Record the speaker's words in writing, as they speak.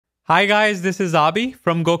Hi guys, this is Abi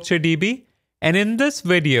from GokceDB, and in this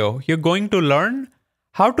video, you're going to learn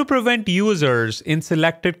how to prevent users in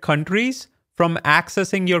selected countries from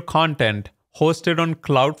accessing your content hosted on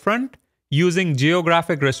CloudFront using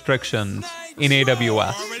geographic restrictions in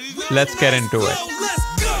AWS. Let's get into it.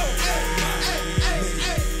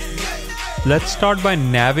 Let's start by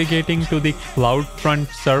navigating to the CloudFront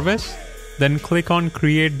service, then click on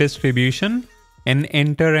Create Distribution and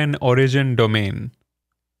enter an origin domain.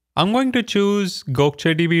 I'm going to choose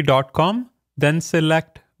gokcedb.com, then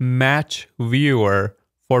select Match Viewer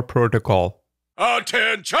for protocol.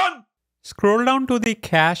 Attention! Scroll down to the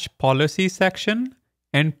Cache Policy section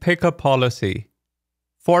and pick a policy.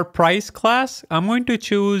 For price class, I'm going to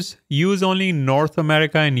choose Use Only North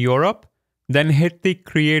America and Europe, then hit the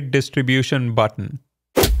Create Distribution button.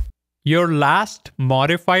 Your last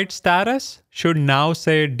modified status should now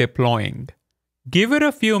say Deploying. Give it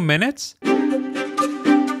a few minutes,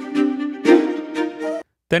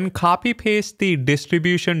 then copy-paste the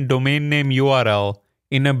distribution domain name URL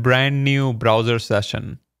in a brand new browser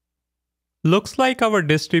session. Looks like our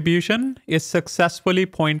distribution is successfully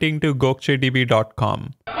pointing to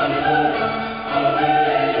gokcedb.com.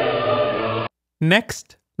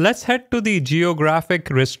 Next, let's head to the Geographic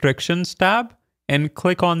Restrictions tab and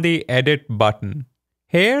click on the Edit button.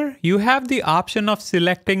 Here, you have the option of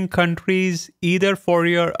selecting countries either for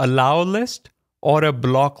your allow list or a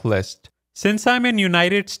block list. Since I'm in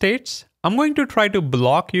United States, I'm going to try to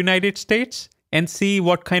block United States and see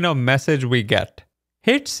what kind of message we get.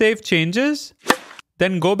 Hit Save Changes,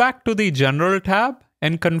 then go back to the General tab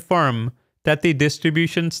and confirm that the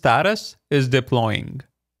distribution status is deploying.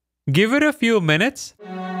 Give it a few minutes,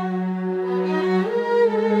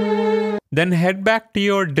 then head back to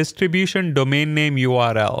your distribution domain name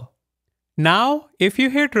URL. Now, if you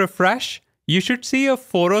hit refresh, you should see a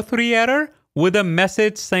 403 error with a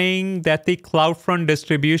message saying that the CloudFront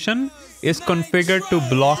distribution is configured to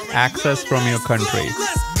block access from your country.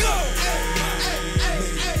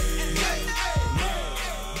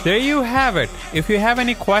 There you have it. If you have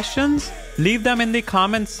any questions, leave them in the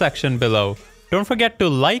comments section below. Don't forget to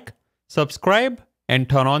like, subscribe, and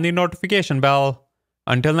turn on the notification bell.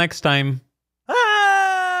 Until next time.